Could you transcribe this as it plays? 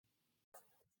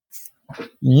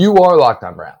You are Locked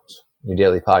On Browns, your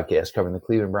daily podcast covering the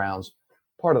Cleveland Browns,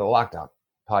 part of the Locked On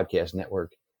Podcast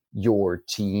Network, your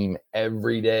team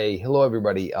every day. Hello,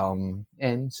 everybody.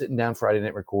 And sitting down Friday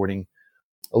night recording,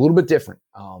 a little bit different.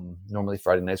 Normally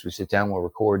Friday nights we sit down, we'll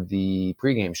record the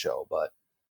pregame show, but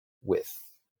with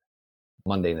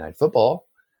Monday Night Football,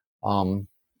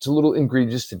 it's a little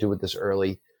egregious to do it this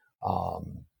early,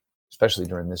 especially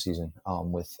during this season,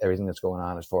 with everything that's going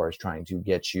on as far as trying to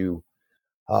get you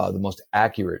the most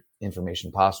accurate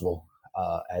information possible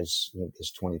as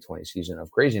this 2020 season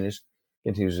of craziness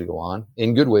continues to go on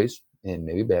in good ways and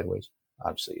maybe bad ways.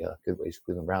 Obviously, good ways,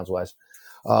 Cleveland Browns wise.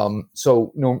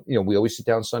 We always sit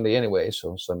down Sunday anyway.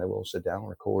 So Sunday we'll sit down and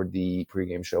record the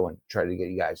pregame show and try to get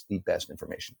you guys the best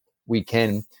information we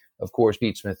can. Of course,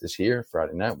 Pete Smith is here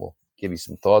Friday night. We'll give you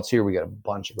some thoughts here. We got a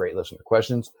bunch of great listener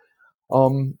questions.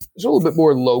 It's a little bit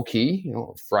more low key,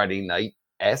 Friday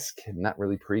night-esque, not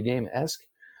really pregame-esque.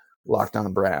 Locked On the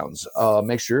Browns.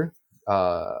 Make sure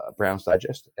Browns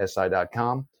Digest,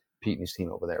 SI.com. Pete and his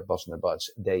team over there busting their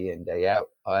butts day in, day out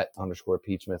at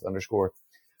 _Pete Smith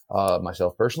 _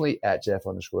 myself personally at Jeff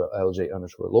 _LJ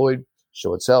 _Lloyd.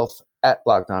 Show itself at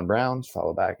Locked On Browns.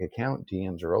 Follow back account.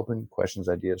 DMs are open. Questions,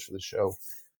 ideas for the show.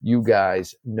 You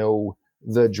guys know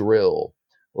the drill.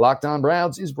 Locked On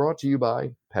Browns is brought to you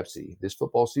by Pepsi. This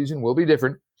football season will be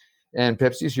different. And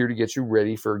Pepsi is here to get you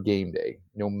ready for game day,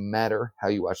 no matter how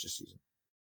you watch the season.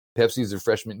 Pepsi is the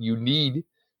refreshment you need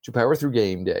to power through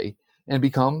game day and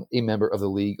become a member of the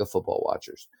League of Football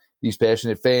Watchers. These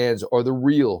passionate fans are the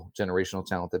real generational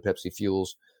talent that Pepsi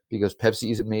fuels, because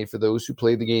Pepsi isn't made for those who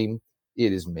play the game.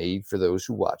 It is made for those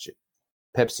who watch it.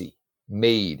 Pepsi,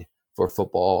 made for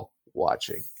football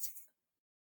watching.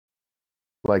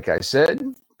 Like I said,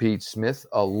 Pete Smith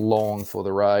along for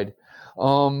the ride.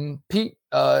 Pete,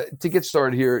 to get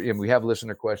started here, and we have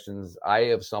listener questions. I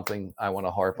have something I want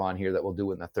to harp on here that we'll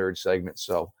do in the third segment.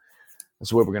 So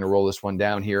that's where we're going to roll this one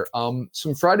down here.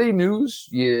 Some Friday news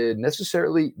you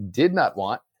necessarily did not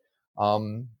want.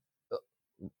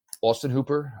 Austin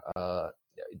Hooper,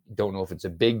 don't know if it's a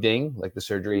big ding like the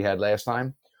surgery he had last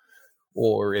time,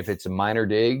 or if it's a minor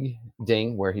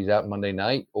ding where he's out Monday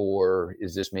night, or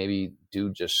is this maybe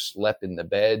dude just slept in the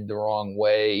bed the wrong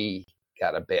way,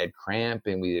 got a bad cramp,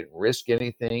 and we didn't risk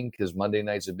anything because Monday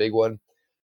night's a big one.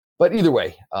 But either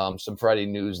way, some Friday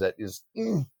news that is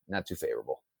not too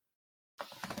favorable.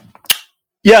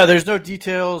 Yeah, there's no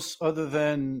details other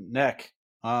than neck,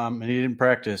 and he didn't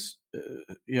practice.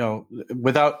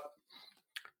 Without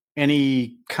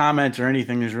any comment or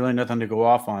anything, there's really nothing to go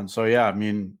off on. So, yeah, I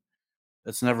mean,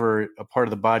 that's never a part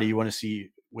of the body you want to see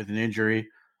with an injury.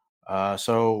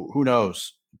 So who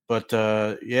knows? But,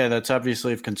 that's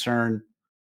obviously of concern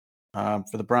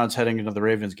for the Browns heading into the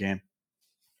Ravens game.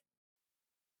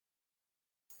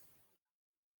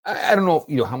 I don't know,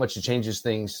 how much it changes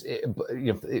things. But,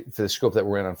 for the scope that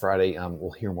we're in on Friday,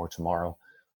 we'll hear more tomorrow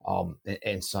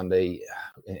and Sunday,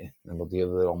 and we'll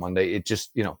deal with it on Monday. It just,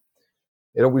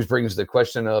 it always brings the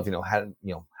question of,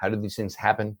 how do these things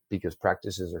happen? Because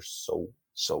practices are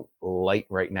so light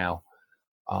right now.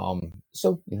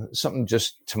 Something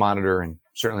just to monitor, and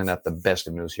certainly not the best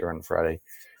of news here on Friday.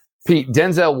 Pete,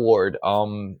 Denzel Ward,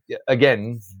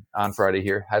 again, on Friday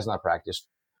here, has not practiced.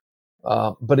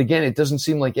 But again, it doesn't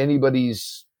seem like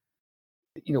anybody's,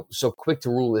 so quick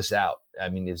to rule this out. I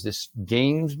mean, is this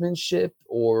gamesmanship,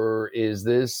 or is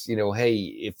this, hey,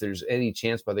 if there's any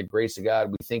chance by the grace of God,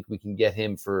 we think we can get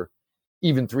him for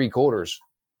even 3 quarters,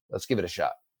 let's give it a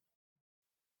shot.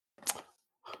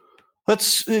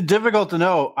 That's difficult to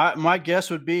know. My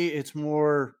guess would be it's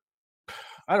more,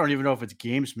 I don't even know if it's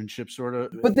gamesmanship sort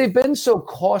of. But they've been so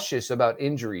cautious about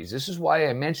injuries. This is why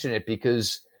I mention it,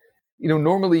 because,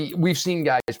 normally we've seen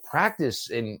guys practice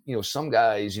and, some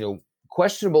guys,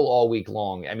 questionable all week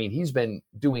long. I mean, he's been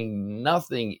doing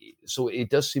nothing. So it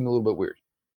does seem a little bit weird.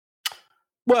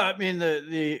 Well, I mean,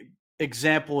 the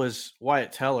example is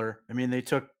Wyatt Teller. I mean, they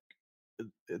took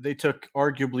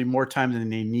arguably more time than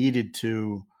they needed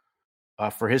to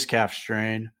for his calf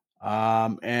strain.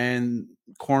 And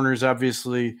corner's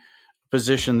obviously a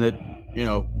position that,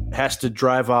 has to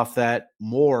drive off that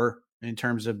more in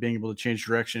terms of being able to change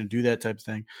direction and do that type of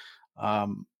thing.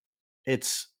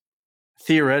 It's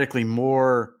theoretically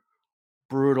more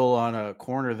brutal on a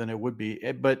corner than it would be,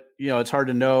 but it's hard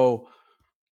to know,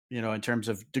 in terms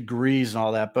of degrees and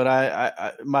all that. But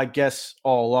I my guess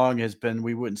all along has been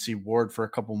we wouldn't see Ward for a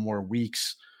couple more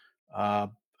weeks. But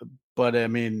I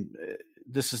mean,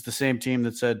 this is the same team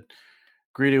that said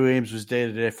Greedy Williams was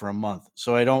day-to-day for a month.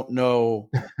 So I don't know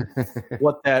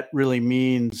what that really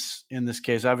means in this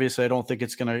case. Obviously, I don't think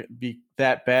it's going to be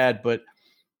that bad, but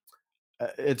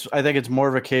I think it's more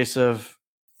of a case of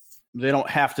they don't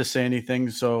have to say anything,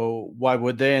 so why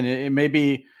would they? And it may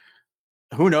be,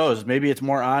 who knows? Maybe it's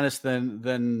more honest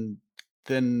than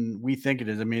we think it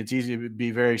is. I mean, it's easy to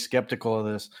be very skeptical of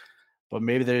this, but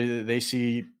maybe they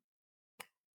see,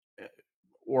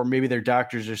 or maybe their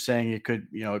doctors are saying it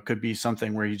could be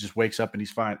something where he just wakes up and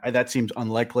he's fine. That seems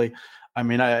unlikely. I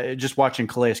mean, just watching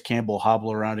Calais Campbell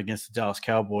hobble around against the Dallas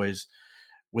Cowboys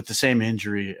with the same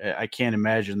injury, I can't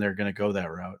imagine they're going to go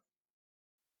that route.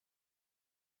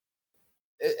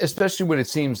 Especially when it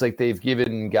seems like they've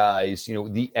given guys,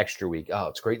 the extra week. Oh,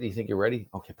 it's great that you think you're ready.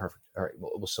 Okay, perfect. All right,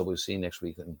 we'll see you next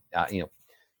week. And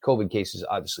COVID cases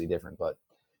obviously different, but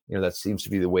that seems to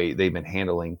be the way they've been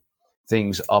handling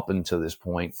things up until this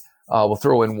point. We'll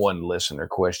throw in one listener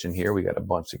question here. We got a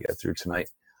bunch to get through tonight.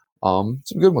 Some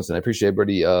good ones, and I appreciate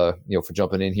everybody, for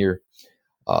jumping in here.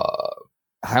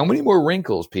 How many more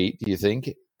wrinkles, Pete, do you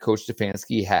think Coach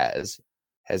Stefanski has?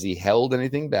 Has he held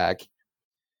anything back?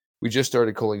 We just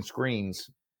started calling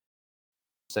screens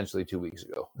essentially 2 weeks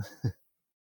ago.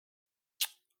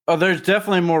 Oh, there's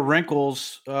definitely more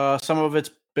wrinkles. Some of it's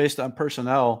based on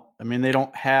personnel. I mean, they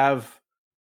don't have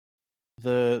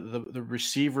the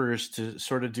receivers to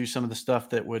sort of do some of the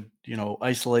stuff that would,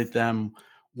 isolate them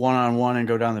one-on-one and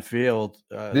go down the field.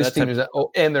 This team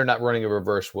and they're not running a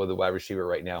reverse with a wide receiver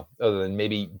right now, other than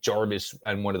maybe Jarvis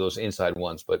and one of those inside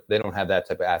ones, but they don't have that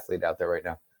type of athlete out there right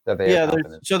now.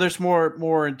 So there's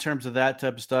more in terms of that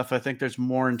type of stuff. I think there's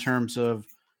more in terms of,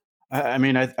 I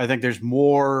think there's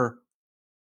more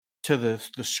to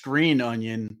the screen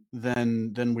onion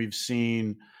than we've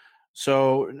seen.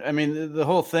 So, I mean, the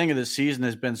whole thing of the season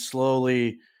has been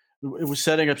it was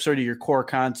setting up sort of your core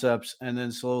concepts and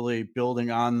then slowly building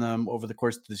on them over the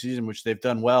course of the season, which they've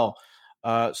done well.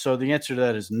 So the answer to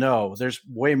that is no. There's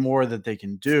way more that they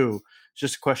can do. It's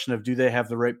just a question of, do they have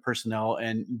the right personnel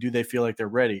and do they feel like they're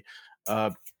ready?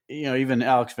 Even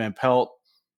Alex Van Pelt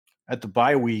at the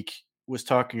bye week was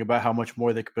talking about how much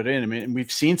more they could put in. I mean, and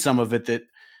we've seen some of it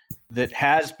that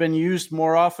has been used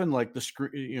more often, like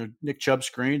Nick Chubb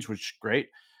screens, which is great.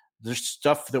 There's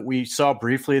stuff that we saw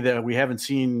briefly that we haven't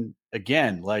seen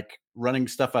again, like running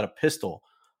stuff out of pistol.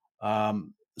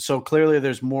 So clearly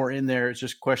there's more in there. It's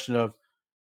just a question of,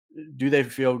 do they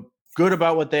feel good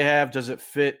about what they have? Does it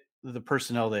fit the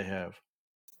personnel they have?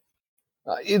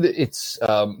 No,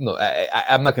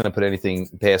 I'm not going to put anything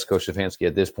past Coach Stefanski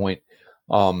at this point.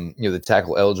 The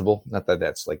tackle eligible, not that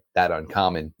that's like that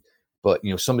uncommon, but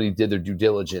somebody did their due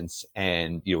diligence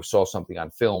and saw something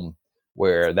on film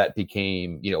where that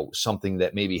became something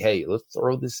that maybe, hey, let's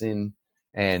throw this in.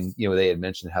 And they had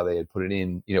mentioned how they had put it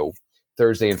in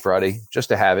Thursday and Friday just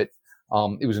to have it.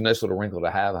 It was a nice little wrinkle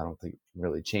to have. I don't think it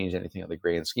really changed anything on the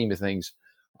grand scheme of things.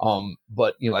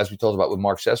 But as we talked about with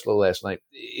Mark Sessler last night,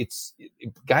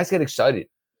 guys get excited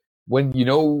when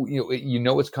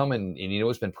it's coming and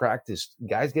it's been practiced.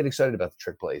 Guys get excited about the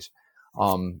trick plays,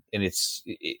 and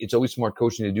it's always smart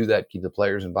coaching to do that, keep the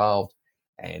players involved,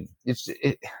 and it's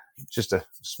just a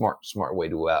smart way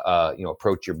to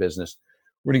approach your business.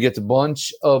 We're gonna get to a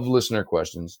bunch of listener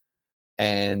questions,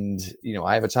 and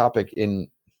I have a topic in.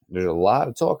 There's a lot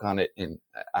of talk on it, and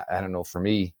I don't know, for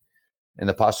me, and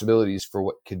the possibilities for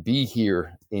what could be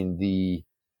here in the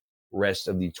rest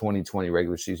of the 2020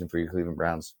 regular season for your Cleveland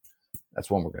Browns. That's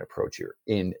one we're going to approach here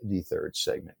in the third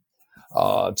segment.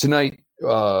 Tonight,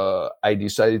 I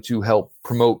decided to help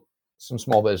promote some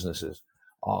small businesses.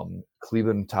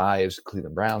 Cleveland ties,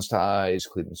 Cleveland Browns ties,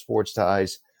 Cleveland sports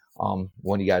ties. One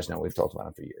of you guys know, we've talked about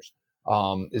it for years.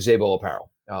 Zabel Apparel.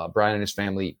 Brian and his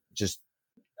family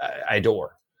I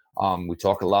adore. We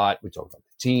talk a lot. We talk about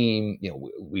the team.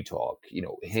 We talk,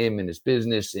 him and his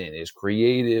business and his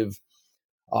creative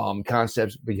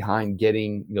concepts behind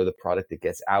getting, the product that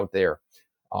gets out there.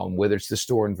 Whether it's the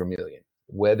store in Vermilion,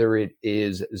 whether it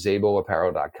is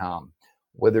ZaboApparel.com,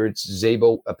 whether it's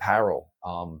Zabo Apparel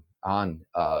on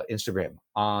Instagram,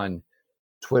 on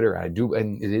Twitter,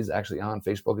 and it is actually on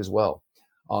Facebook as well.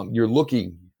 You're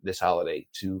looking this holiday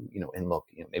to, and look,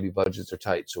 maybe budgets are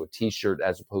tight. So a t-shirt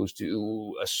as opposed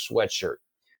to a sweatshirt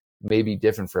may be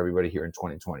different for everybody here in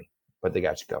 2020, but they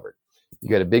got you covered. You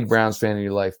got a big Browns fan in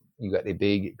your life. You got a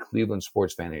big Cleveland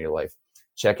sports fan in your life.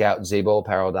 Check out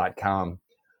ZaboApparel.com.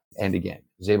 And again,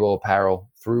 Zabo Apparel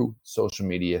through social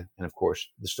media. And of course,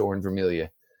 the store in Vermilion.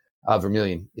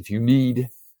 If you need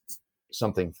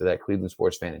something for that Cleveland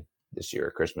sports fan this year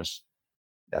at Christmas,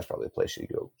 that's probably the place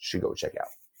you should go check out.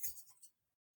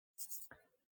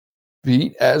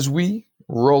 Pete, as we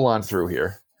roll on through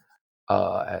here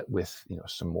with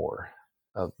some more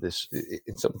of this,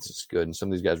 some of this is good, and some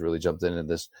of these guys really jumped into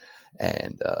this,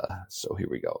 and so here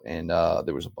we go. And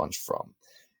there was a bunch from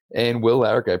And Will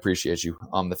Larrick, I appreciate you.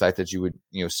 The fact that you would,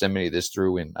 send me this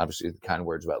through, and obviously the kind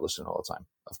words about listening all the time,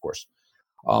 of course.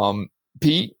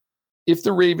 Pete, if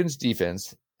the Ravens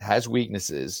defense has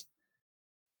weaknesses,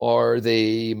 are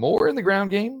they more in the ground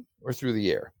game or through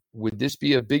the air? Would this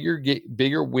be a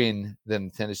bigger win than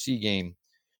the Tennessee game?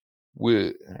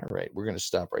 All right, we're going to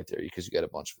stop right there because you got a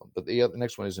bunch of them. But the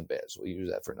next one isn't bad, so we'll use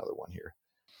that for another one here.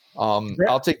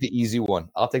 I'll take the easy one.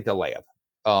 I'll take the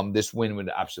layup. This win would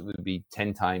absolutely be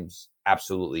 10 times,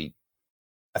 absolutely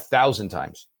 1,000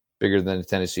 times bigger than the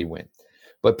Tennessee win.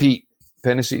 But Pete,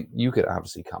 Tennessee, you could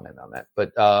obviously comment on that.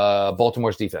 But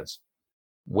Baltimore's defense,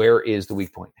 where is the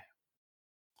weak point?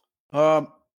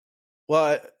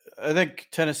 Well, I think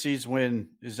Tennessee's win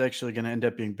is actually going to end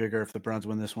up being bigger if the Browns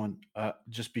win this one,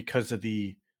 just because of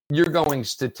the. You're going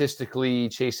statistically,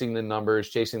 chasing the numbers,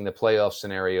 chasing the playoff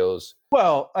scenarios.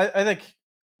 Well, I think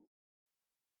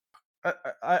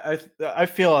I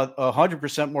feel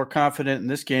 100% more confident in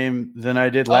this game than I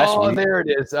did last week. Oh, there it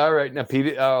is. All right, now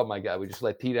Pete. Oh my God, we just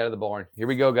let Pete out of the barn. Here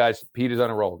we go, guys. Pete is on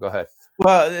a roll. Go ahead.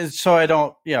 Well, so I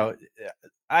don't,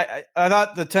 I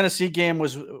thought the Tennessee game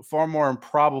was far more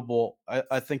improbable.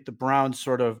 I think the Browns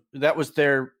that was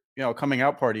their, coming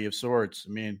out party of sorts.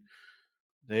 I mean,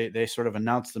 they sort of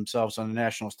announced themselves on the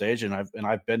national stage, and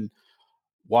I've been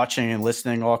watching and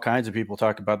listening all kinds of people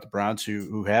talk about the Browns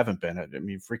who haven't been. I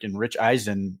mean, freaking Rich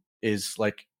Eisen is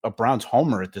like a Browns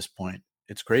homer at this point.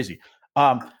 It's crazy.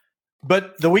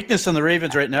 But the weakness on the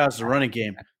Ravens right now is the running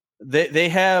game. They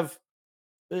have.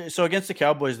 So against the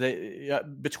Cowboys, they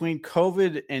between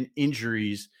COVID and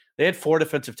injuries, they had 4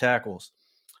 defensive tackles.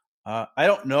 I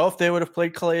don't know if they would have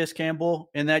played Calais Campbell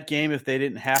in that game if they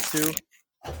didn't have to.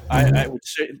 I would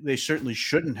say they certainly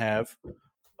shouldn't have.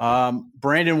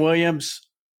 Brandon Williams,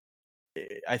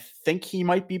 I think he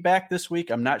might be back this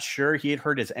week. I'm not sure. He had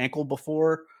hurt his ankle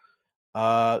before.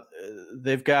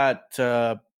 They've got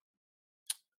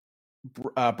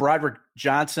Broderick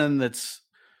Johnson that's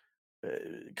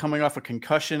coming off a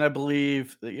concussion, I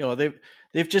believe.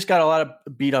 They've just got a lot of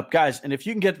beat up guys, and if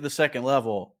you can get to the second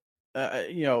level, I've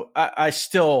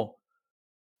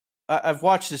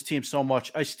watched this team so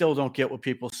much. I still don't get what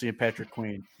people see in Patrick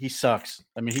Queen. He sucks.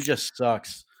 I mean, he just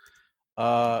sucks.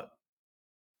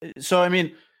 So I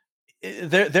mean,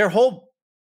 their whole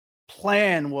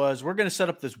plan was we're going to set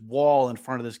up this wall in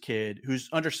front of this kid who's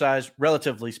undersized,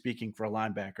 relatively speaking, for a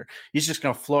linebacker. He's just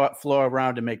going to flow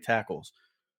around and make tackles.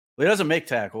 Well, he doesn't make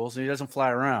tackles and he doesn't fly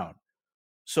around.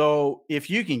 So if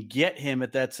you can get him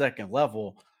at that second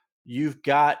level, you've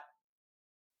got,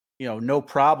 no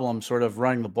problem sort of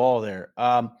running the ball there.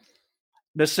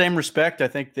 The same respect, I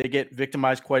think they get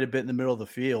victimized quite a bit in the middle of the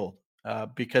field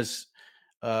because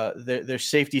their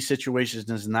safety situation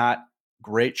is not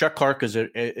great. Chuck Clark is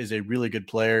a really good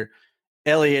player.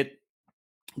 Elliott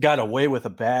got away with a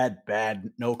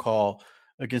bad no call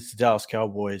against the Dallas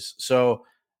Cowboys. So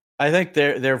I think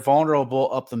they're vulnerable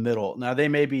up the middle. Now they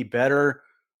may be better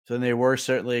than they were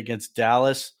certainly against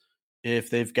Dallas if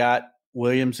they've got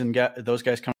Williams and got those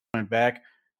guys coming back.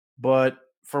 But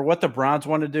for what the Browns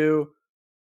want to do,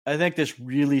 I think this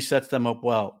really sets them up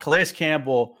well. Calais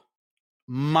Campbell,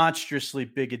 monstrously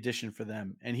big addition for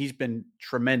them, and he's been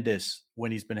tremendous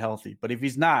when he's been healthy. But if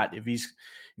he's not, if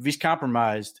he's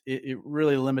compromised, it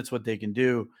really limits what they can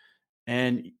do.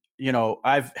 And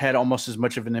I've had almost as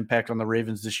much of an impact on the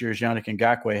Ravens this year as Yannick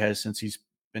Ngakoue has since he's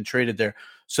been traded there.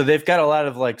 So they've got a lot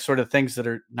of sort of things that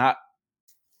are not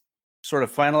sort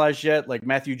of finalized yet, like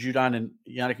Matthew Judon and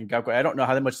Yannick Ngakoue. I don't know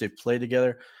how much they've played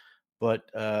together, but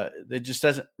it just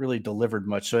hasn't really delivered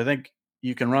much. So I think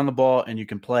you can run the ball and you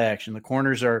can play action. The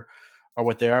corners are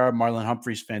what they are. Marlon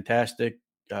Humphrey's fantastic.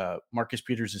 Marcus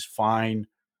Peters is fine.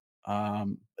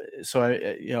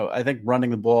 So I think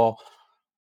running the ball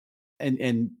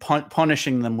and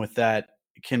punishing them with that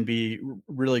can be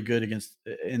really good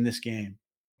in this game.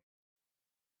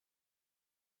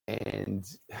 And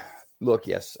look,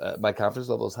 yes, my confidence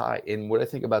level is high. And what I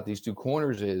think about these two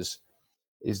corners is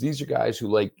these are guys who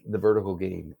like the vertical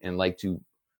game and like to,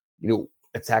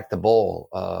 attack the ball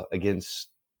against,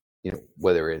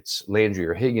 whether it's Landry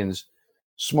or Higgins,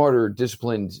 smarter,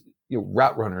 disciplined,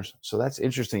 route runners. So that's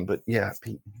interesting. But yeah,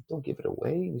 Pete, don't give it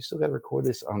away. We still got to record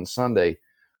this on Sunday.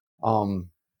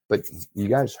 But you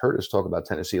guys heard us talk about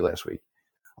Tennessee last week,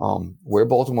 where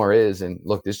Baltimore is. And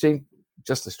look, this ain't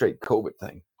just a straight COVID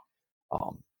thing.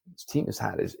 This team has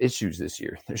had its issues this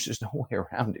year. There's just no way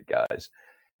around it, guys.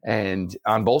 And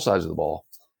on both sides of the ball.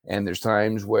 And there's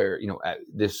times where,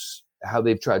 how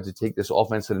they've tried to take this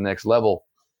offense to the next level,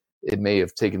 it may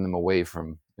have taken them away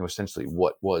from, essentially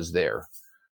what was there.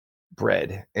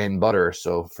 bread and butter.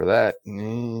 So for that,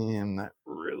 I'm not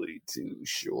really too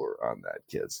sure on that,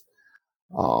 kids.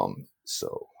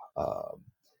 So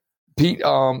Pete,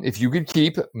 if you could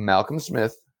keep Malcolm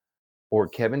Smith or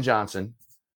Kevin Johnson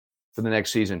for the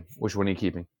next season, which one are you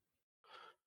keeping?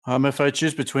 If I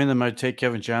choose between them, I'd take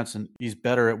Kevin Johnson. He's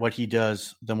better at what he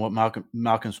does than what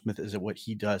Malcolm Smith is at what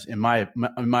he does. In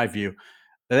my view,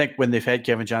 I think when they've had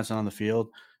Kevin Johnson on the field,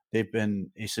 they've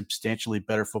been a substantially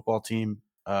better football team.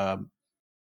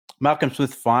 Malcolm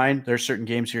Smith, fine. There's certain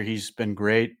games here he's been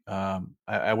great.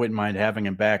 I wouldn't mind having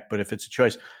him back, but if it's a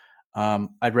choice,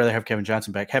 I'd rather have Kevin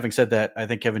Johnson back. Having said that, I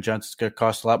think Kevin Johnson's going to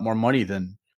cost a lot more money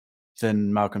than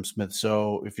Malcolm Smith.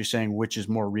 So if you're saying which is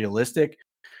more realistic,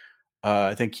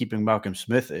 I think keeping Malcolm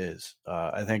Smith is.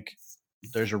 I think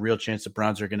there's a real chance the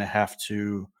Browns are going to have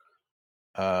to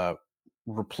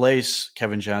replace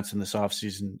Kevin Johnson this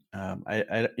offseason.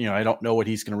 I don't know what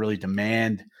he's going to really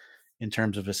demand in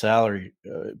terms of a salary,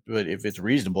 but if it's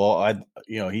reasonable,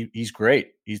 he's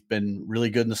great. He's been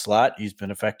really good in the slot. He's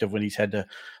been effective when he's had to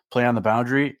play on the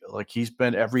boundary. Like, he's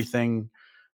been everything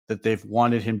that they've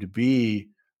wanted him to be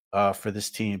for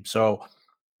this team. So,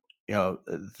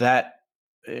 that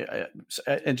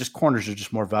and just corners are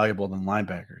just more valuable than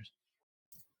linebackers.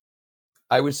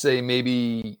 I would say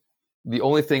maybe the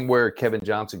only thing where Kevin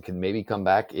Johnson can maybe come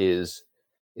back is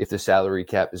if the salary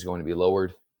cap is going to be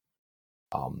lowered,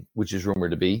 which is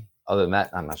rumored to be. Other than that,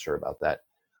 I'm not sure about that.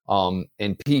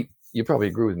 And Pete, you probably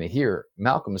agree with me here.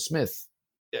 Malcolm Smith,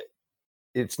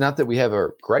 it's not that we have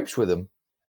our gripes with him,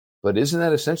 but isn't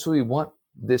that essentially what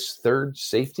this third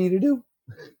safety to do?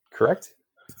 Correct?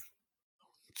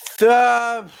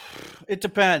 It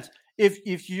depends.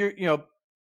 If you're,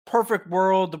 perfect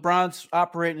world, the Browns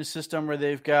operate in a system where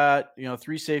they've got,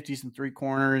 3 safeties and 3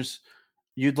 corners.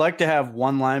 You'd like to have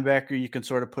one linebacker you can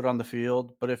sort of put on the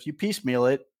field, but if you piecemeal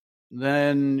it,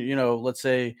 then, let's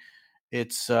say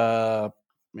it's,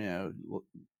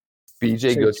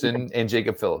 B.J. Goodson and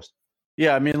Jacob Phillips.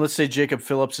 Yeah, I mean, let's say Jacob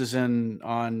Phillips is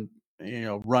on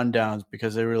rundowns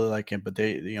because they really like him, but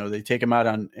they take him out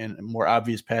in more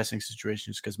obvious passing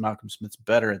situations because Malcolm Smith's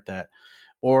better at that.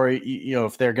 Or,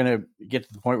 if they're going to get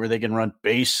to the point where they can run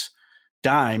base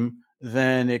dime,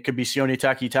 then it could be Sione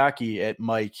Takitaki at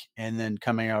Mike and then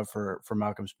coming out for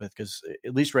Malcolm Smith. Because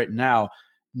at least right now,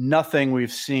 nothing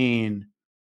we've seen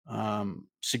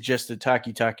suggests that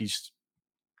Takitaki's,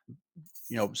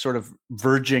 sort of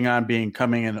verging on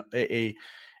becoming a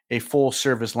full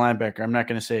service linebacker. I'm not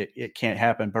going to say it can't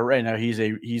happen, but right now he's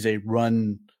a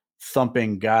run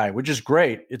thumping guy, which is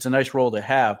great. It's a nice role to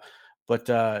have, but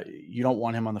you don't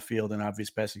want him on the field in obvious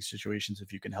passing situations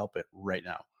if you can help it right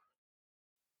now.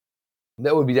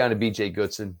 That would be down to B.J.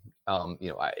 Goodson. I don't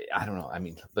know. I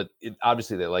mean, but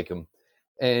obviously they like him,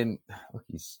 and look,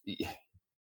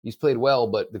 he's played well.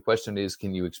 But the question is,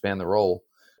 can you expand the role?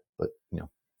 But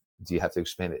do you have to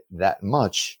expand it that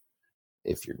much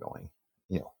if you're going,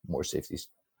 more safeties?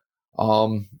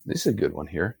 This is a good one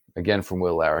here again from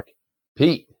Will Larrick.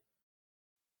 Pete,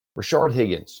 Rashard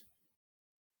Higgins,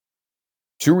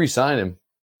 to re-sign him,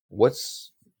 what's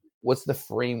the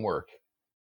framework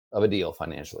of a deal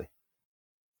financially?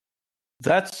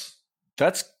 That's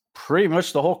pretty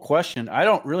much the whole question. I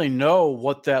don't really know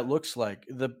what that looks like.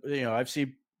 I've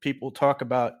seen people talk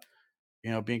about,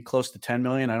 being close to 10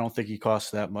 million. I don't think he costs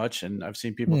that much. And I've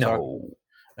seen people talk.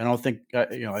 I don't think,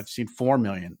 I've seen 4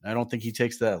 million. I don't think he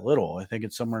takes that little. I think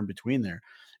it's somewhere in between there.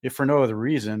 If for no other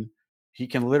reason, he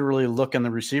can literally look in the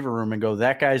receiver room and go,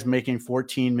 that guy's making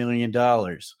 $14 million.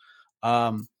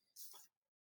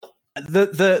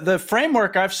 The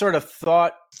framework I've sort of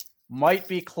thought might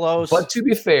be close. But to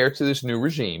be fair to this new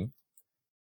regime,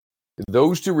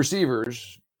 those 2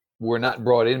 receivers were not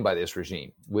brought in by this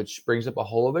regime, which brings up a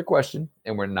whole other question,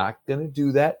 and we're not going to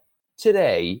do that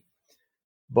today.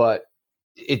 But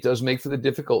it does make for the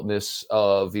difficultness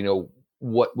of,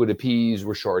 what would appease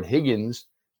Rashard Higgins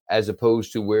as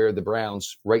opposed to where the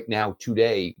Browns right now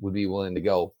today would be willing to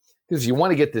go. Because if you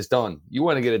want to get this done, you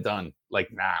want to get it done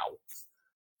like now.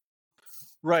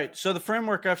 Right. So the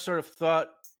framework I've sort of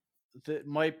thought that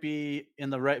might be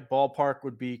in the right ballpark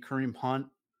would be Kareem Hunt,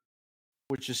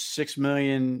 which is $6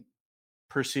 million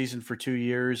per season for 2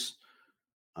 years.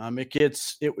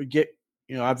 It would get,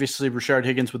 obviously Rashard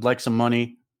Higgins would like some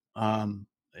money.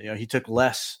 He took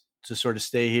less to sort of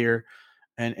stay here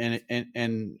and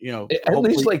at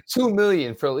least like $2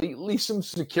 million for at least some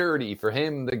security for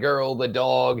him, the girl, the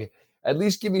dog. At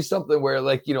least give me something where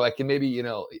I can maybe,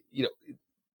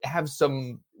 have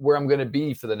some where I'm going to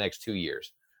be for the next 2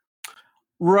 years.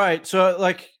 Right. So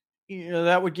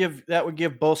that would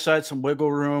give both sides some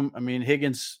wiggle room. I mean,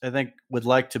 Higgins, I think, would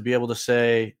like to be able to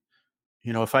say,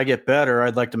 if I get better,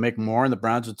 I'd like to make more. And the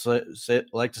Browns would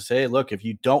like to say, look, if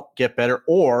you don't get better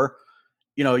or,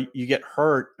 you get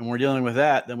hurt and we're dealing with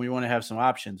that, then we want to have some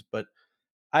options. But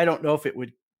I don't know if it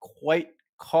would quite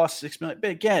cost $6 million. But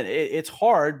again, it's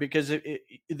hard because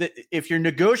if you're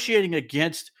negotiating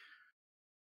against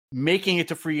making it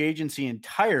to free agency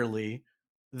entirely,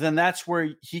 then that's where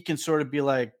he can sort of be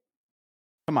like,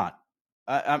 come on,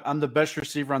 I'm the best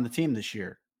receiver on the team this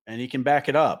year, and he can back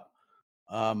it up.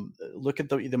 Look at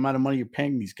the amount of money you're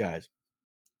paying these guys.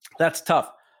 That's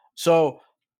tough. So,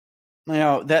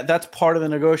 that's part of the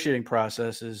negotiating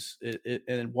process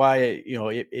and why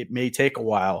it may take a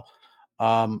while.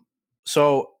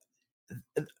 So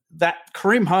that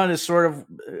Kareem Hunt is sort of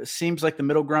seems like the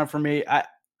middle ground for me. I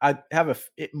have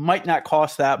it might not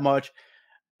cost that much,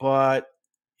 but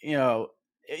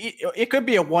it could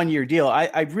be a 1-year deal.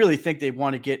 I really think they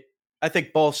want to get. I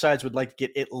think both sides would like to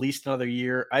get at least another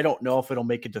year. I don't know if it'll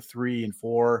make it to 3 and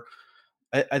 4.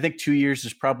 I think 2 years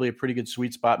is probably a pretty good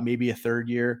sweet spot. Maybe a third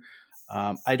year.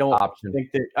 I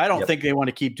don't think they want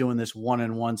to keep doing this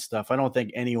 1-and-1 stuff. I don't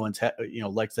think anyone's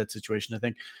likes that situation. I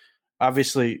think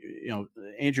obviously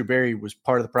Andrew Berry was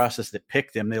part of the process that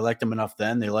picked him. They liked him enough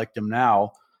then. They liked him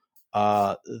now.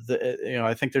 I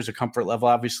think there's a comfort level.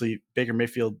 Obviously, Baker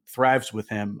Mayfield thrives with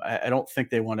him. I don't think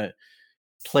they want to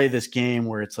play this game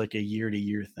where it's like a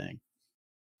year-to-year thing.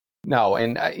 No,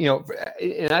 and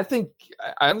and I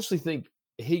honestly think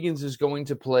Higgins is going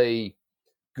to play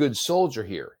good soldier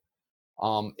here.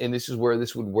 And this is where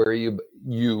this would worry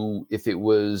you if it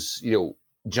was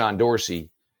John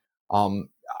Dorsey.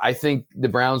 I think the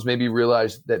Browns maybe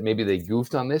realized that maybe they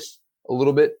goofed on this a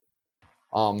little bit.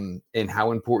 And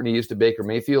how important he is to Baker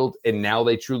Mayfield. And now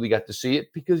they truly got to see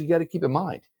it, because you got to keep in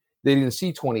mind, they didn't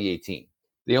see 2018.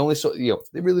 They only saw,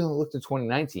 they really only looked at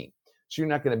 2019. So you're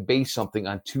not going to base something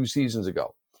on 2 seasons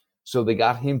ago. So they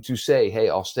got him to say, hey,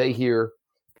 I'll stay here.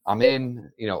 I'm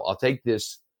in, I'll take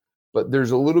this. But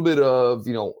there's a little bit of,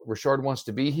 Richard wants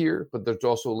to be here, but there's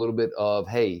also a little bit of,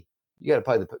 hey, you got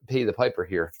to pay the piper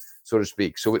here, so to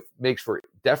speak. So it makes for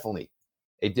definitely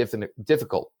a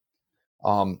difficult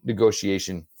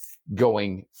negotiation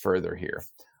going further here.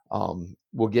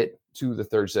 We'll get to the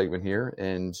third segment here,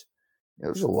 and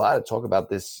there's a lot of talk about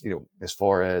this, as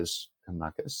far as, I'm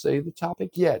not going to say the topic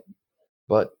yet,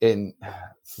 but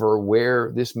for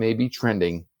where this may be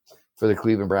trending for the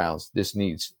Cleveland Browns, this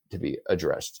needs to be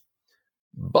addressed.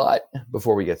 But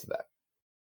before we get to that,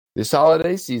 this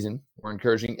holiday season, we're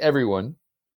encouraging everyone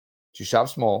to shop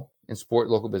small and support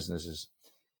local businesses.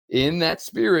 In that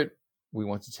spirit, we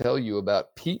want to tell you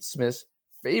about Pete Smith's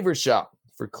favorite shop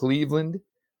for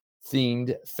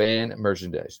Cleveland-themed fan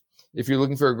merchandise. If you're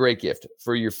looking for a great gift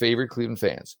for your favorite Cleveland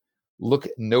fans, look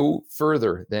no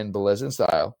further than Belez &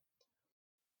 Style,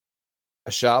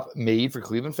 a shop made for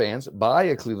Cleveland fans by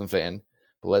a Cleveland fan.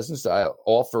 Belez & Style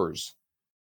offers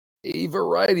a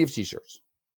variety of t-shirts,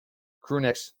 crew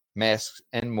necks, masks,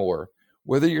 and more.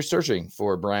 Whether you're searching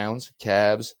for Browns,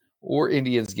 Cavs, or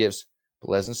Indians gifts,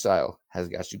 Belez & Style has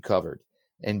got you covered.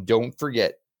 And don't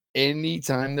forget,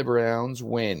 anytime the Browns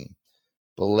win,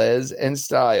 Belez &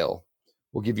 Style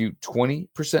will give you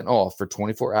 20% off for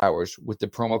 24 hours with the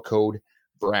promo code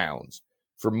BROWNS.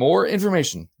 For more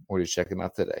information, or to check them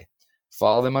out today,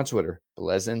 follow them on Twitter,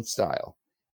 Belez & Style,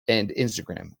 and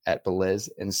Instagram at Belez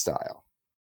 & Style.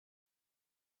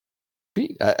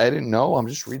 Pete, I didn't know. I'm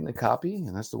just reading the copy,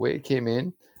 and that's the way it came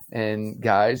in. And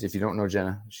guys, if you don't know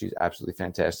Jenna, she's absolutely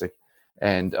fantastic.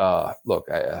 And look,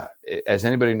 as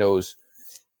anybody knows,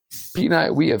 Pete and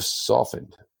I, we have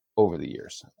softened over the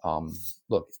years.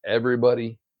 Look,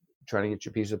 everybody trying to get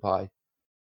your piece of pie,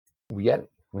 we get it.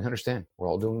 We understand. We're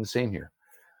all doing the same here.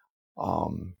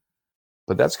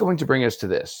 But that's going to bring us to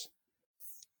this.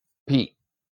 Pete,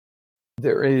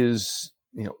 there is,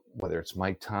 whether it's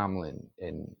Mike Tomlin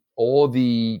and all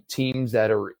the teams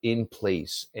that are in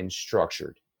place and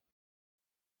structured,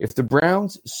 if the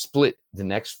Browns split the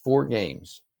next 4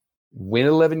 games, win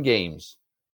 11 games,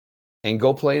 and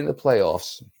go play in the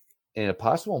playoffs in a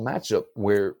possible matchup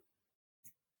where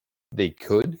they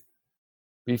could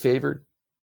be favored,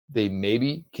 they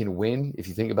maybe can win, if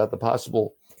you think about the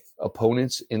possible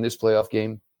opponents in this playoff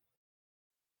game,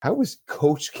 how is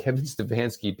Coach Kevin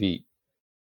Stefanski, Pete,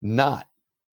 not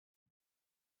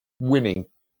winning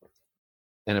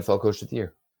NFL Coach of the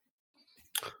Year?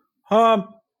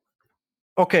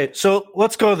 Okay, so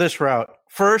let's go this route.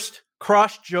 First,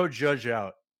 cross Joe Judge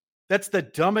out. That's the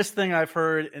dumbest thing I've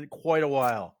heard in quite a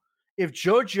while. If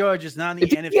Joe Judge is not in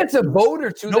the NFL, if he gets a vote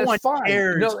or two, no that's one fine.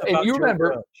 cares No, and you Joe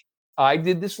remember, Judge. I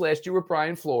did this last year with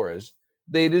Brian Flores.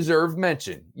 They deserve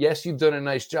mention. Yes, you've done a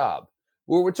nice job.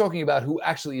 We're talking about who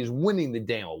actually is winning the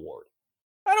damn award.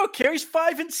 I don't care. He's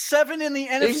 5-7 in the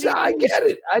NFC. I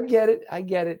get it.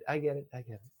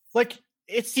 Like,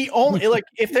 it's the only like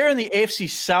if they're in the AFC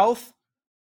South,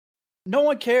 no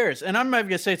one cares. And I'm not even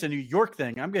gonna say it's a New York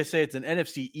thing. I'm gonna say it's an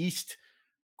NFC East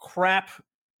crap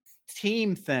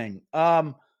team thing.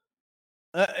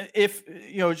 If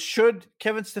should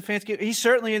Kevin Stefanski? He's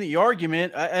certainly in the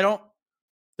argument. I don't.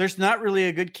 There's not really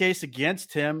a good case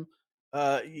against him.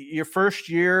 Your first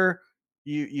year,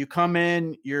 you come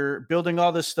in, you're building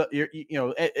all this stuff.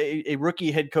 A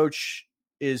rookie head coach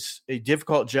is a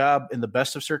difficult job in the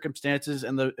best of circumstances,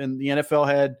 and the NFL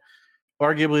had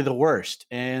arguably the worst.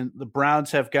 And the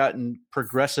Browns have gotten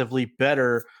progressively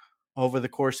better over the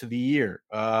course of the year.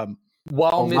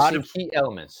 While missing key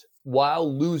elements,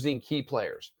 while losing key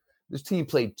players. This team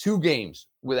played 2 games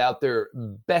without their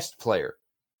best player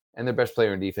and their best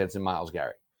player in defense in Myles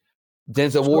Garrett.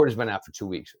 Denzel Ward has been out for 2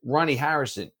 weeks. Ronnie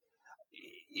Harrison.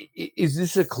 Is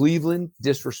this a Cleveland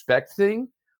disrespect thing?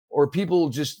 Or are people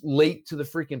just late to the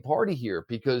freaking party here?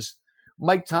 Because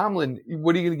Mike Tomlin,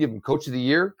 what are you going to give him? Coach of the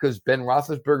year? Because Ben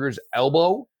Roethlisberger's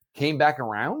elbow came back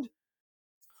around?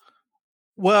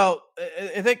 Well,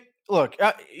 I think, look,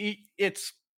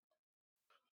 it's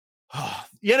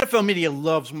the NFL media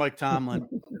loves Mike Tomlin.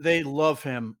 They love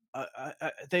him.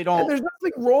 They don't. And there's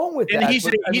nothing wrong with and that.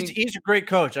 He's a great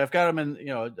coach. I've got him in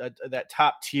that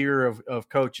top tier of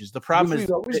coaches. The problem is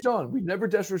we've always done. We've never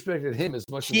disrespected him as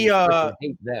much as we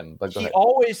hate them. But he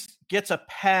always gets a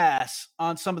pass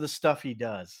on some of the stuff he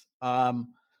does.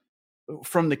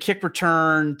 From the kick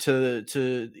return to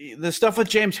the stuff with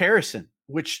James Harrison,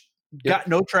 which got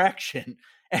no traction,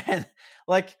 and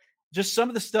like just some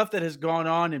of the stuff that has gone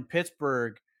on in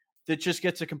Pittsburgh that just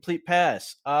gets a complete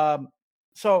pass.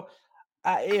 So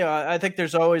I think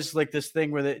there's always like this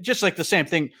thing where just like the same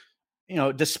thing,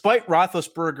 despite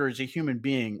Roethlisberger as a human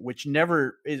being, which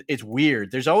never it's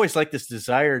weird. There's always like this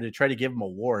desire to try to give him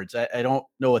awards. I don't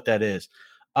know what that is.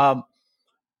 But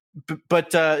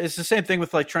it's the same thing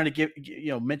with like trying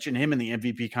to mention him in the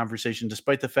MVP conversation,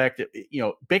 despite the fact that,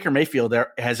 Baker Mayfield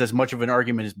has as much of an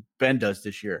argument as Ben does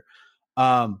this year.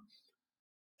 But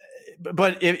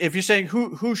if you're saying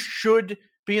who should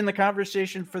be in the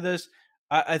conversation for this,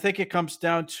 I think it comes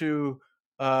down to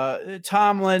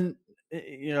Tomlin.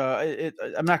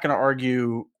 I'm not going to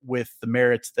argue with the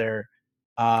merits there.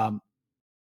 Brian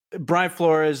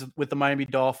Flores with the Miami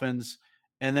Dolphins,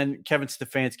 and then Kevin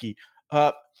Stefanski.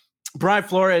 Brian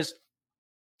Flores,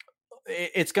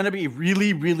 it's going to be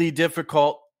really, really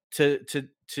difficult to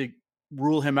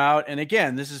rule him out. And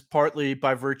again, this is partly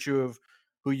by virtue of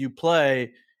who you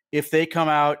play. If they come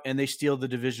out and they steal the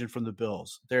division from the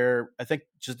Bills, they're, I think,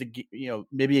 just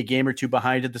maybe a game or two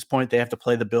behind at this point. They have to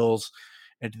play the Bills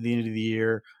at the end of the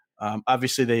year.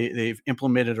 Obviously, they've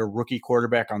implemented a rookie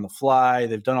quarterback on the fly.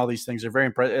 They've done all these things. They're very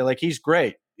impressive. Like, he's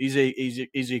great. He's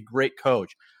a great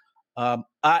coach. I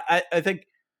think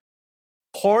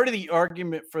part of the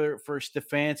argument for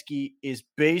Stefanski is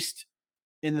based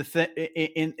in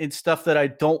in stuff that I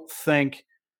don't think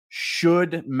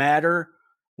should matter,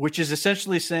 which is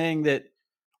essentially saying that,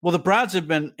 well, the Browns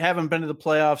haven't been to the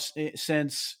playoffs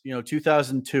since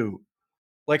 2002.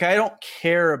 Like, I don't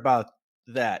care about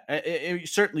that.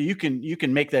 Certainly, you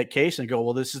can make that case and go,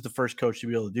 well, this is the first coach to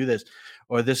be able to do this,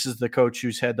 or this is the coach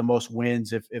who's had the most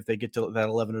wins if they get to that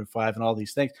 11-5 and all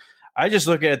these things. I just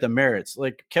look at the merits.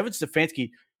 Like, Kevin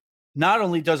Stefanski not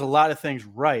only does a lot of things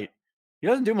right, he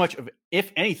doesn't do much of,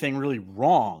 if anything, really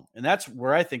wrong. And that's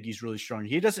where I think he's really strong.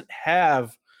 He doesn't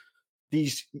have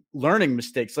these learning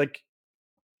mistakes like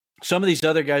some of these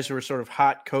other guys who are sort of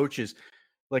hot coaches,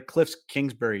 like Cliff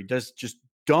Kingsbury does just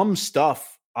dumb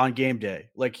stuff on game day.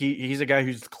 Like he's a guy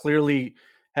who's clearly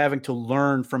having to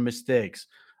learn from mistakes.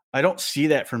 I don't see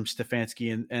that from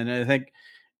Stefanski. And I think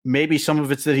maybe some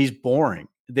of it's that he's boring,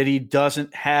 that he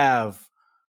doesn't have,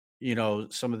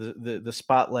 some of the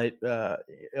spotlight.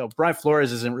 Brian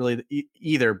Flores isn't really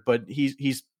either, but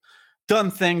he's done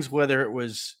things, whether it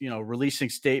was, releasing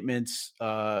statements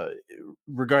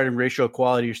regarding racial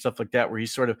equality or stuff like that, where he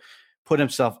sort of put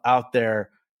himself out there.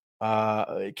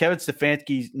 Kevin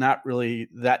Stefanski's not really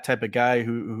that type of guy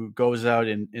who goes out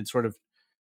and sort of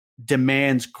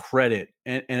demands credit.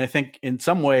 And I think in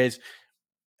some ways,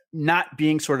 not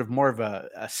being sort of more of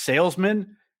a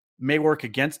salesman may work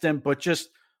against him, but just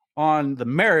on the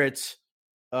merits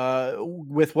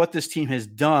with what this team has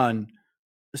done,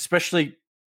 especially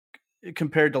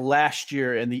compared to last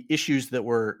year and the issues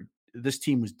that this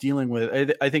team was dealing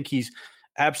with, I think he's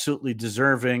absolutely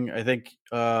deserving. I think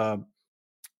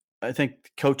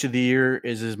Coach of the Year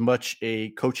is as much a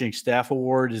coaching staff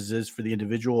award as it is for the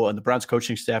individual, and the Browns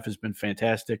coaching staff has been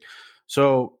fantastic.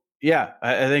 So yeah,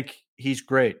 I think he's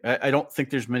great. I don't think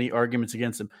there's many arguments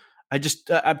against him.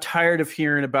 I'm tired of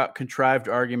hearing about contrived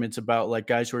arguments about like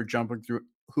guys who are jumping through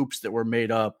hoops that were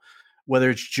made up, whether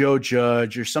it's Joe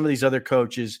Judge or some of these other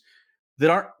coaches that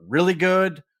aren't really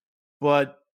good,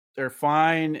 but they're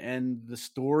fine and the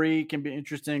story can be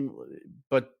interesting.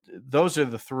 But those are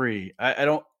the three. I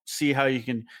don't see how you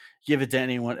can give it to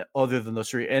anyone other than those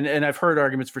three. And I've heard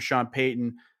arguments for Sean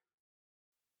Payton.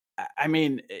 I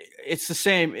mean, it's the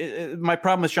same. My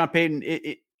problem with Sean Payton,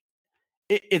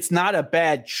 it's not a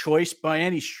bad choice by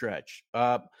any stretch.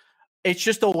 It's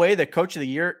just the way the Coach of the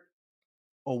Year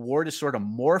award is sort of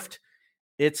morphed.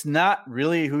 It's not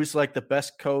really who's like the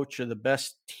best coach or the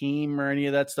best team or any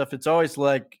of that stuff. It's always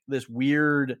like this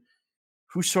weird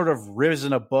who's sort of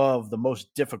risen above the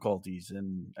most difficulties.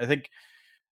 And I think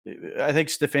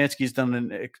Stefanski's done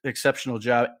an exceptional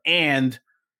job, and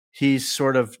he's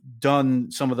sort of done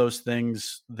some of those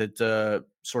things that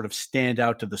sort of stand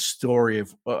out to the story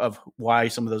of why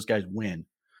some of those guys win.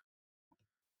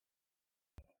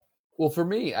 Well, for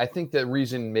me, I think the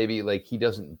reason maybe like he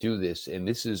doesn't do this, and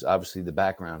this is obviously the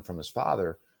background from his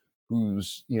father,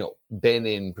 who's, been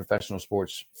in professional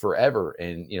sports forever.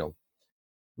 And,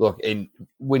 look, and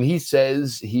when he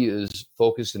says he is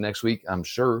focused the next week, I'm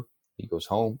sure he goes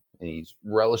home and he's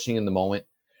relishing in the moment.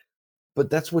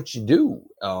 But that's what you do.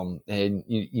 And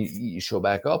you show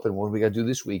back up, and what do we got to do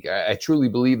this week? I truly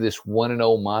believe this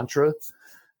 1-0 mantra.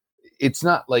 It's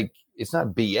not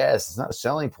BS. It's not a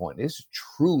selling point. It's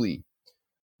truly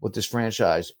what this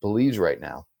franchise believes right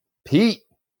now. Pete,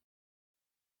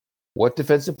 what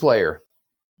defensive player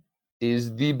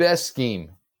is the best scheme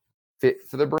fit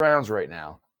for the Browns right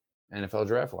now, NFL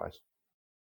draft-wise?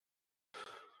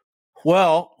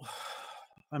 Well,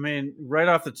 I mean, right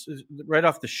off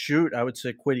the shoot, I would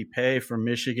say Kwity Paye from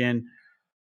Michigan,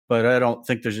 but I don't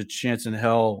think there's a chance in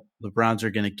hell the Browns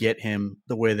are going to get him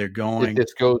the way they're going. If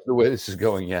this goes the way this is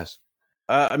going, yes.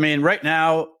 I mean, right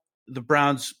now, the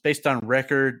Browns, based on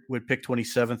record, would pick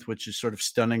 27th, which is sort of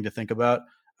stunning to think about.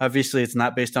 Obviously, it's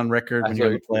not based on record when you're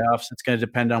in the playoffs. It's going to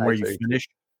depend on where you finish.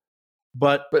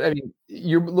 But I mean,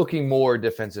 you're looking more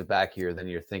defensive back here than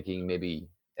you're thinking maybe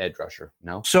edge rusher,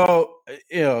 no? So,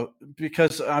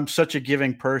 because I'm such a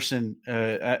giving person,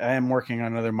 I am working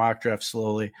on another mock draft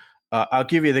slowly. I'll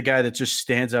give you the guy that just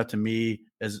stands out to me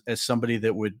as somebody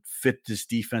that would fit this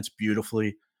defense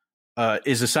beautifully.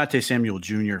 Is Asante Samuel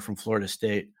Jr. from Florida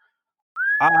State.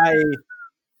 I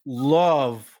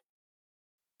love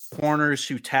corners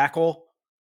who tackle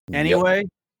anyway. Yep.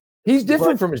 He's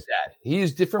different from his dad. He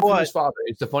is different from his father.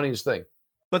 It's the funniest thing.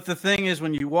 But the thing is,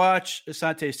 when you watch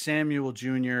Asante Samuel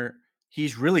Jr.,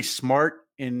 he's really smart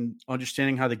in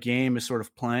understanding how the game is sort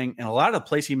of playing. And a lot of the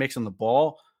plays he makes on the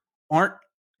ball aren't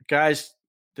guys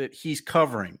that he's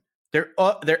covering. They're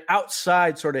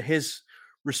outside sort of his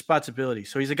responsibility.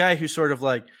 So he's a guy who sort of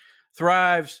like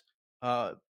thrives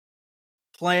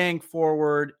playing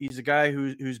forward. He's a guy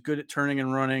who's good at turning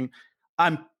and running.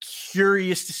 I'm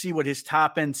curious to see what his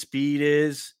top end speed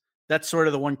is. That's sort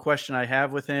of the one question I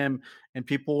have with him. And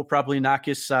people will probably knock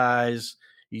his size.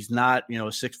 He's not, a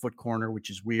 6-foot corner, which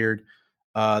is weird.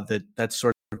 That's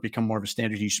sort of become more of a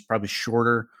standard. He's probably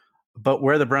shorter. But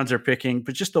where the Browns are picking,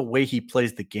 but just the way he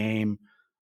plays the game,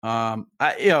 I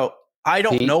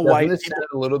don't know why. Doesn't this sound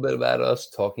a little bit about us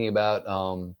talking about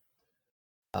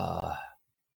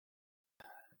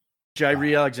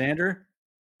Jairee Alexander?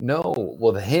 No,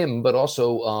 well, him, but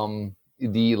also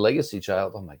the legacy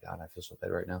child. Oh my God, I feel so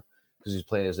bad right now because he's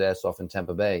playing his ass off in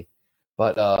Tampa Bay.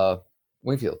 But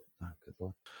Wingfield. Oh, good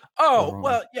Lord. Oh,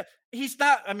 well, yeah, he's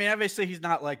not. I mean, obviously, he's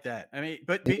not like that. I mean,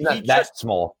 but he's not that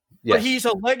small. Yes. But he's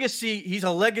a legacy. He's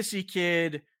a legacy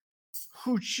kid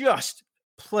who just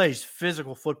plays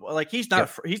physical football. Like he's not.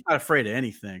 He's not afraid of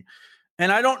anything.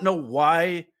 And I don't know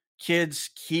why kids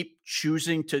keep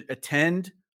choosing to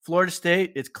attend Florida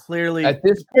State. It's clearly at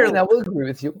this point. I will agree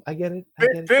with you. I get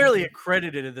it. Fairly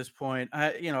accredited at this point.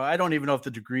 I don't even know if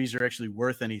the degrees are actually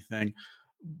worth anything.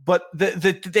 But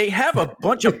they have a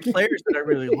bunch of players that I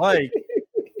really like.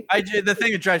 The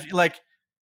thing that drives me, like,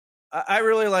 I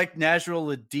really like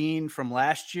Nazrul Ladine from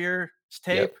last year's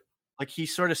tape. Yep. Like he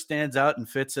sort of stands out and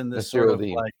fits in this sort of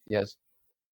like yes.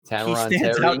 Tamaron he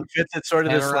stands Terry. Out and fits in sort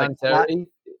of this like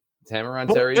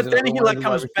Tamaron Terry. But then he like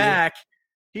comes back.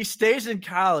 He stays in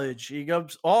college. He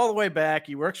goes all the way back.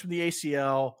 He works from the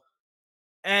ACL.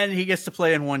 And he gets to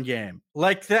play in one game.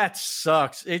 Like, that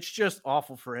sucks. It's just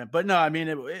awful for him. But no, I mean,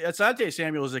 Asante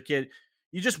Samuel is a kid.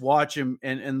 You just watch him,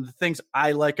 and the things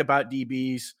I like about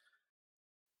DBs,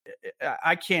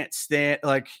 I can't stand,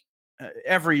 like,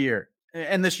 every year.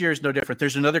 And this year is no different.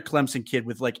 There's another Clemson kid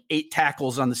with, like, 8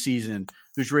 tackles on the season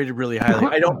who's rated really highly.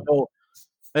 I don't know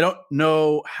I don't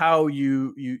know how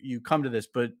you come to this,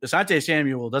 but Asante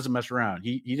Samuel doesn't mess around.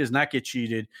 He does not get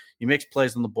cheated. He makes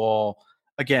plays on the ball.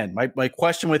 Again, my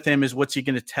question with him is what's he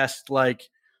going to test like?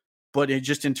 But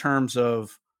just in terms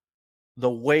of the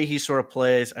way he sort of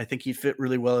plays, I think he'd fit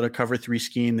really well in a cover 3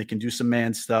 scheme that can do some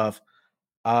man stuff.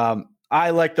 I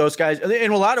like those guys.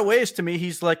 In a lot of ways, to me,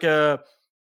 he's like a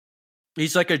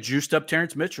juiced up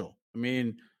Terrence Mitchell. I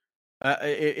mean,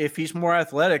 if he's more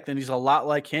athletic, then he's a lot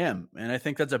like him. And I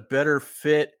think that's a better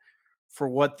fit for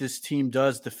what this team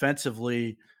does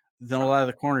defensively than a lot of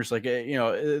the corners. Like,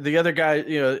 the other guy,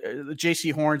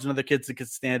 JC Horn's one of the kids that could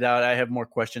stand out. I have more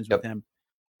questions with him.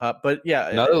 But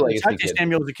yeah, Asante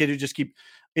Samuel is a kid who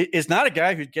is not a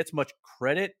guy who gets much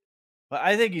credit, but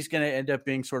I think he's going to end up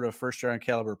being sort of a first-round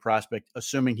caliber prospect,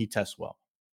 assuming he tests well.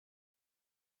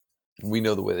 We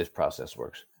know the way this process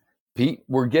works. Pete,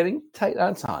 we're getting tight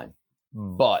on time,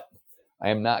 but I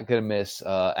am not going to miss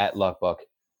at Luckbuck.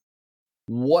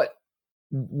 What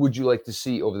would you like to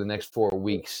see over the next 4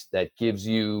 weeks that gives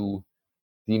you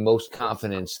the most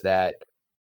confidence that,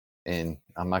 and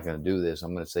I'm not going to do this,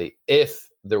 I'm going to say if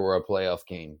there were a playoff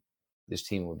game, this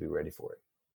team would be ready for it?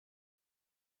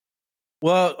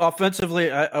 Well,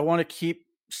 offensively, I want to keep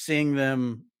seeing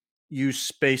them use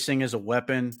spacing as a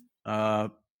weapon.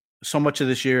 So much of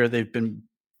this year, they've been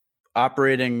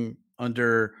operating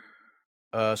under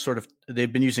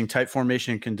they've been using tight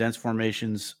formation and condensed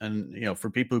formations. And,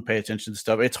 for people who pay attention to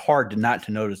stuff, it's hard not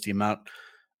to notice the amount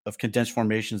of condensed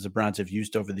formations the Browns have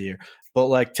used over the year. But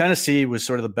like Tennessee was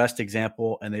sort of the best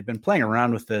example, and they've been playing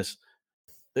around with this.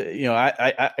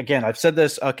 I've said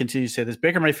this, I'll continue to say this.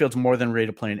 Baker Mayfield's more than ready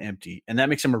to play an empty, and that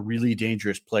makes him a really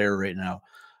dangerous player right now.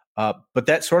 But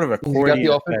that sort of accordion. He's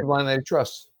got the offensive line that he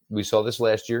trusts. We saw this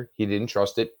last year. He didn't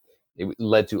trust it. It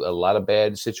led to a lot of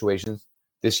bad situations.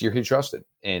 This year he trusted.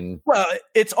 And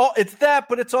it's that,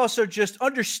 but it's also just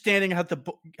understanding how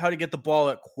to get the ball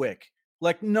out quick.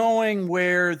 Like knowing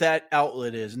where that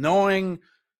outlet is, knowing,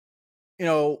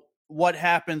 what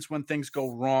happens when things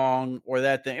go wrong or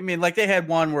that thing. I mean, like they had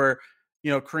one where,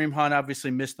 Kareem Hunt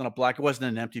obviously missed on a block. It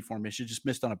wasn't an empty formation, just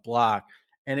missed on a block.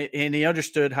 And he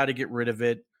understood how to get rid of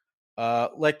it.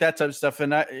 Like that type of stuff.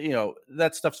 And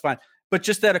that stuff's fine. But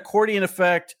just that accordion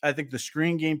effect, I think the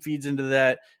screen game feeds into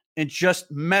that, and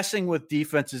just messing with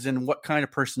defenses and what kind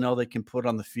of personnel they can put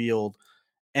on the field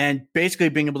and basically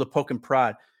being able to poke and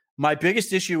prod. My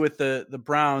biggest issue with the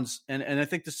Browns, and I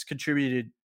think this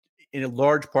contributed in a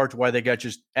large part to why they got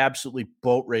just absolutely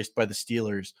boat raced by the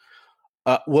Steelers,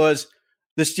 was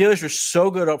the Steelers were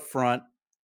so good up front.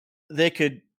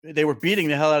 They were beating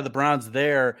the hell out of the Browns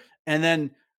there. And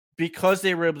then because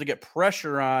they were able to get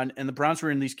pressure on, and the Browns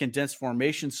were in these condensed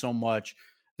formations so much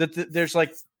that there's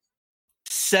like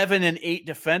 7 and 8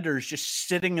 defenders just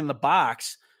sitting in the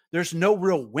box. There's no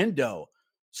real window.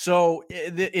 So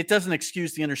it doesn't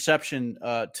excuse the interception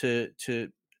to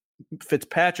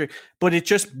Fitzpatrick, but it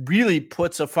just really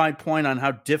puts a fine point on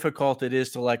how difficult it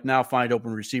is to now find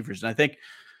open receivers. And I think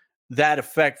that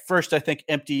effect, first, I think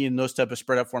empty and those type of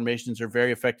spread out formations are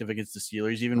very effective against the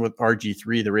Steelers. Even with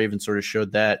RG3, the Ravens sort of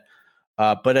showed that.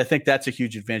 But I think that's a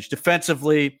huge advantage.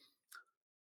 Defensively,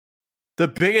 the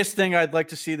biggest thing I'd like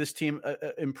to see this team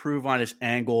improve on is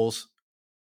angles.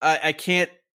 I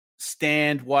can't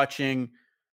stand watching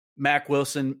Mac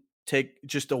Wilson take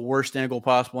just the worst angle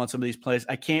possible on some of these plays.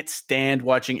 I can't stand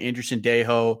watching Anderson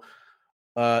Dejo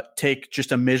take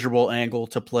just a miserable angle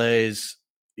to plays,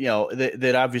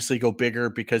 that obviously go bigger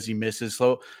because he misses.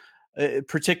 So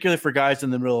particularly for guys in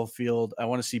the middle of the field, I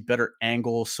want to see better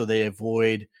angles so they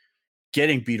avoid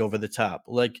getting beat over the top.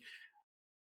 Like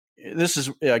this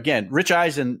is, again, Rich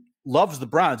Eisen loves the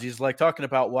Browns. He's like talking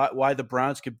about why the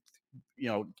Browns could,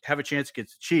 have a chance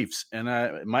against the Chiefs. And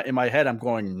in my head, I'm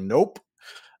going, nope.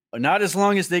 Not as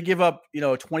long as they give up,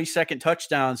 20-second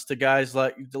touchdowns to guys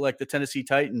like the Tennessee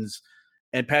Titans,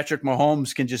 and Patrick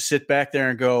Mahomes can just sit back there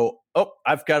and go, oh,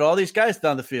 I've got all these guys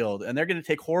down the field, and they're going to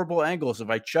take horrible angles if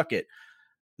I chuck it.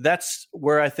 That's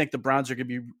where I think the Browns are going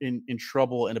to be in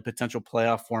trouble in a potential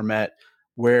playoff format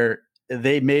where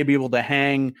they may be able to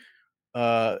hang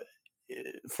for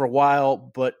a while,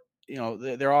 but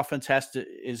their offense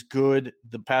is good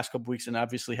the past couple weeks and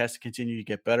obviously has to continue to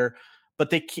get better.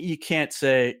 But you can't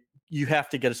say you have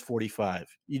to get us 45.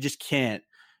 You just can't.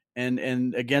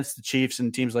 And against the Chiefs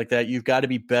and teams like that, you've got to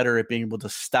be better at being able to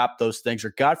stop those things, or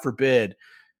God forbid,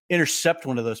 intercept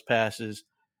one of those passes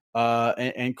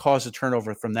and cause a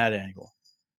turnover from that angle.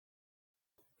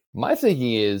 My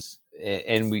thinking is,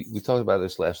 and we talked about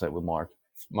this last night with Mark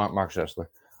Schessler,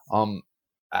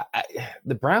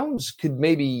 the Browns could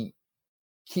maybe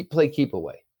keep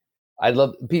away. I'd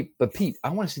love Pete, but Pete, I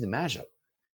want to see the matchup.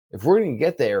 If we're going to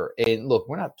get there, and look,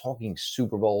 we're not talking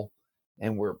Super Bowl,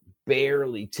 and we're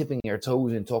barely tipping our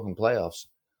toes and talking playoffs.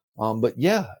 But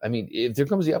yeah, I mean, if there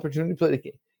comes the opportunity to play the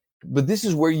game, but this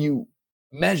is where you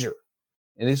measure,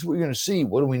 and this is what you're going to see.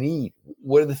 What do we need?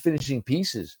 What are the finishing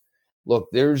pieces? Look,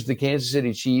 there's the Kansas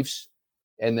City Chiefs,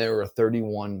 and there are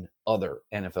 31 other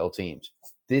NFL teams.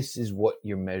 This is what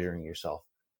you're measuring yourself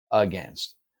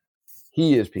against.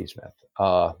 He is Pete Smith.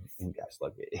 And guys,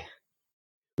 look,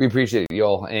 we appreciate it,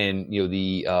 y'all, and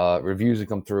the reviews that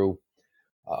come through.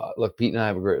 Look, Pete and I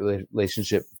have a great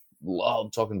relationship.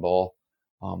 Love talking ball.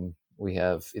 We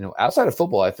have, outside of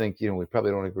football, I think, we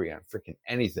probably don't agree on freaking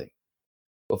anything.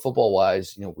 But football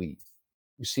wise, we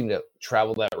seem to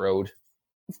travel that road.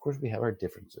 Of course, we have our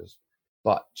differences.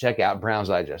 But check out Browns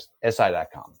Digest,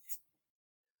 SI.com.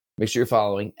 Make sure you're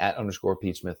following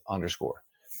 @_Pete Smith_.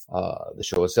 The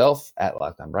show itself at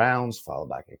Locked On Browns. Follow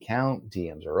back account.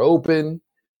 DMs are open.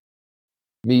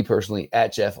 Me personally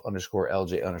at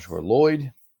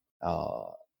Jeff_LJ_Lloyd.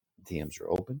 DMs are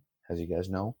open, as you guys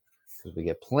know, because we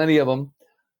get plenty of them.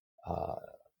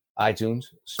 iTunes,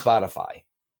 Spotify.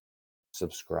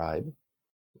 Subscribe,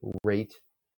 rate,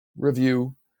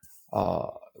 review.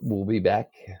 We'll be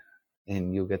back,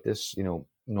 and you'll get this,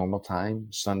 normal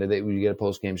time, Sunday that we get a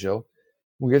post-game show.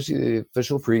 We'll get you the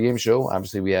official pregame show.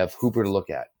 Obviously, we have Hooper to look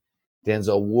at,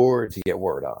 Denzel Ward to get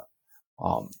word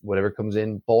on, whatever comes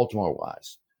in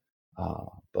Baltimore-wise.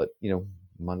 But,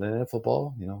 Monday Night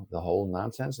Football, the whole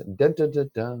nonsense,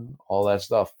 all that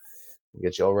stuff. We'll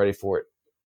get you all ready for it.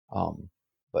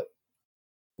 But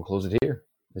we'll close it here.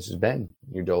 This has been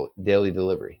your daily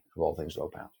delivery of all things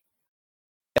Dog Pound.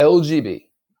 LGB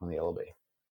on the LB.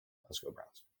 Let's go,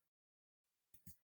 Browns.